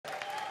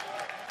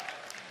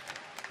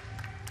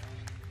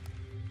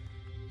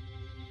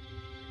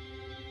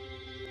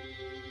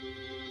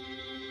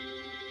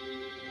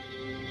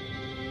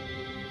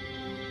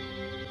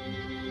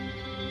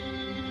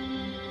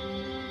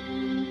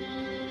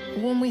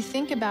When we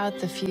think about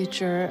the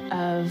future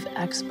of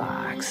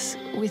Xbox,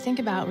 we think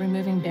about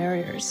removing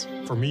barriers.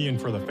 For me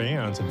and for the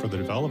fans and for the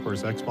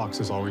developers, Xbox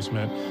has always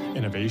meant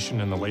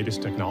innovation and the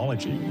latest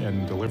technology,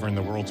 and delivering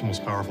the world's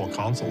most powerful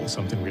console is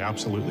something we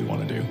absolutely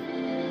want to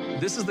do.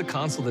 This is the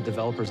console that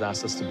developers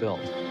asked us to build.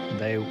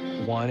 They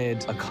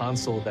wanted a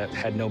console that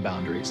had no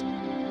boundaries,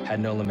 had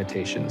no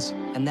limitations.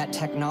 And that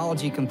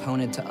technology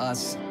component to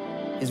us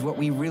is what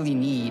we really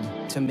need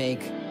to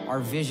make our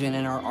vision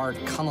and our art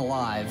come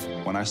alive.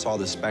 When I saw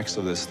the specs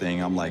of this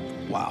thing, I'm like,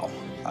 wow,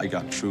 I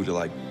got through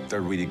to they're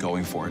really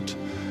going for it.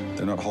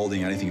 They're not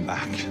holding anything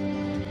back.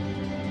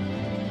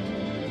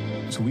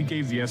 So we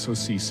gave the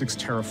SoC 6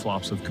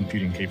 teraflops of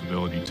computing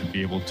capability to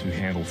be able to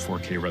handle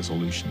 4K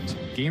resolutions.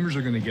 Gamers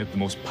are going to get the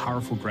most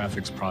powerful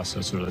graphics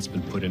processor that's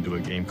been put into a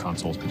game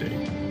console to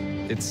date.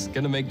 It's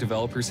going to make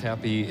developers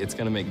happy. It's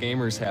going to make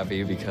gamers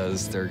happy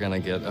because they're going to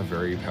get a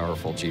very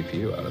powerful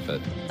GPU out of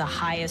it. The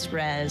highest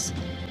res,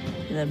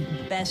 the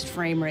best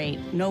frame rate,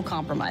 no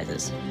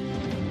compromises.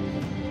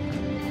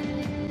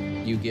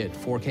 You get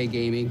 4K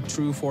gaming,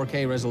 true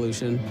 4K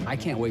resolution. I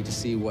can't wait to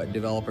see what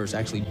developers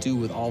actually do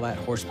with all that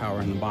horsepower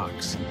in the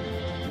box.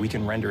 We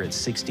can render at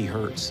 60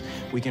 hertz.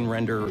 We can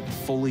render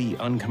fully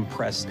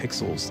uncompressed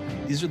pixels.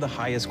 These are the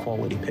highest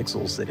quality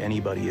pixels that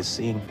anybody is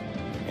seeing.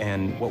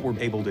 And what we're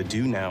able to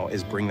do now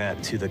is bring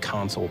that to the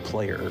console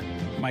player.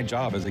 My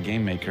job as a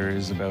game maker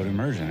is about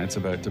immersion. It's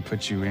about to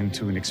put you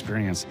into an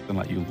experience and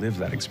let you live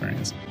that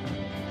experience.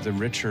 The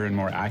richer and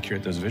more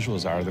accurate those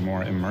visuals are, the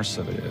more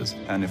immersive it is.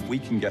 And if we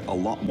can get a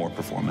lot more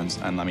performance,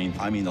 and I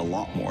mean a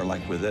lot more,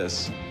 like with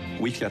this,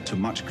 we get to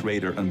much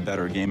greater and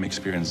better game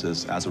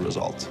experiences as a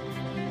result.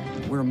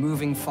 We're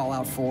moving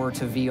Fallout 4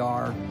 to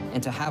VR,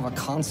 and to have a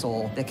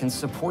console that can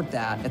support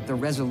that at the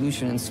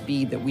resolution and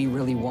speed that we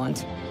really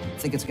want, I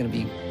think it's going to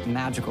be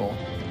magical.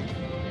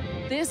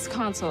 This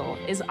console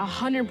is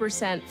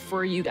 100%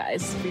 for you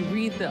guys. We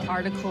read the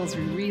articles,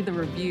 we read the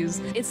reviews.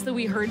 It's the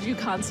We Heard You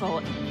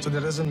console. So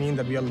that doesn't mean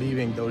that we are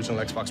leaving the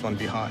original Xbox One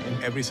behind.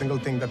 Every single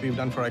thing that we've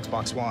done for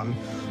Xbox One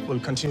will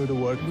continue to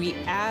work. We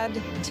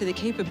add to the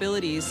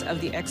capabilities of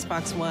the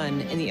Xbox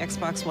One and the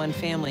Xbox One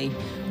family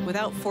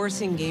without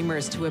forcing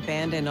gamers to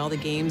abandon all the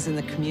games in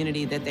the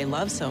community that they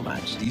love so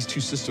much. These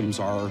two systems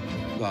are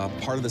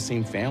part of the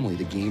same family.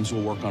 The games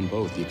will work on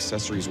both. The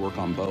accessories work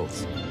on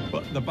both.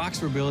 Well, the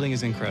box we're building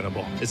is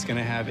incredible. It's going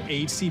to have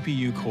 8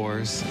 CPU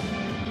cores,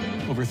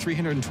 over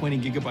 320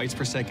 gigabytes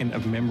per second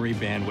of memory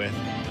bandwidth,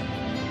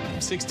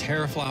 6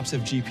 teraflops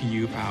of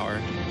GPU power.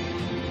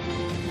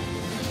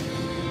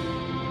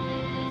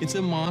 It's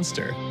a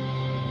monster.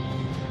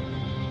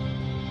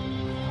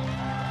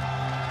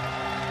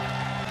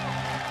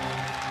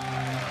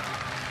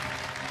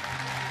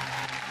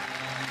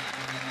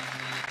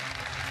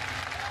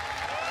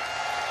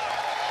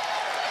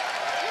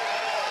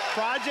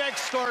 Project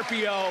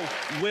Scorpio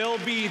will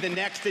be the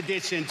next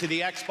addition to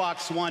the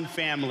Xbox One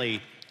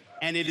family,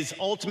 and it is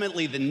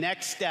ultimately the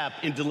next step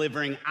in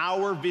delivering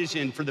our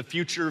vision for the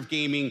future of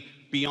gaming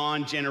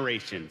beyond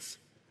generations.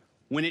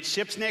 When it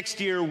ships next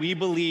year, we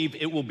believe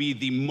it will be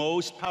the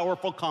most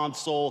powerful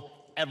console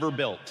ever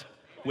built.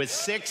 With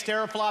 6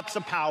 teraflops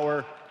of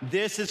power,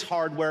 this is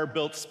hardware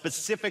built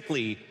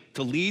specifically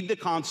to lead the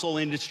console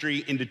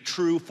industry into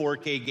true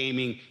 4K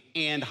gaming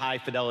and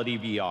high-fidelity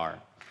VR.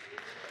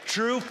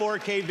 True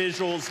 4K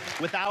visuals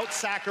without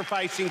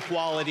sacrificing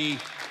quality,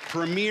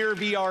 premier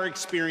VR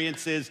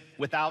experiences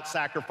without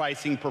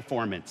sacrificing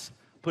performance,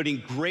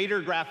 putting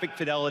greater graphic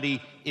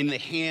fidelity in the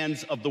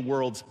hands of the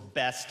world's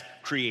best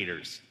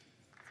creators.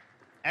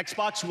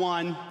 Xbox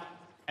One,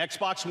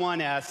 Xbox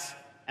One S,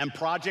 and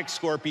Project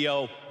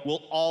Scorpio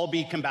will all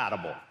be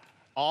compatible.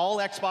 All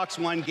Xbox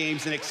One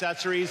games and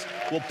accessories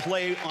will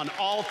play on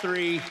all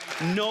 3.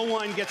 No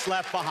one gets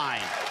left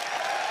behind.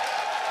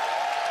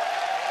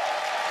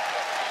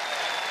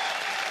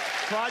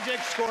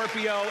 Project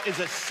Scorpio is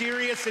a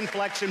serious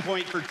inflection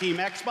point for Team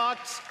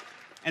Xbox,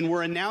 and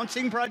we're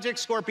announcing Project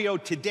Scorpio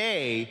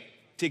today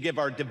to give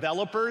our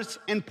developers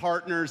and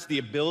partners the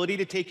ability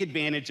to take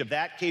advantage of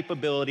that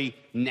capability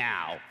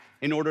now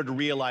in order to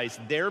realize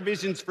their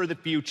visions for the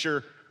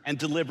future and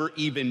deliver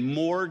even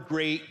more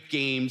great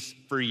games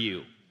for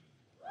you.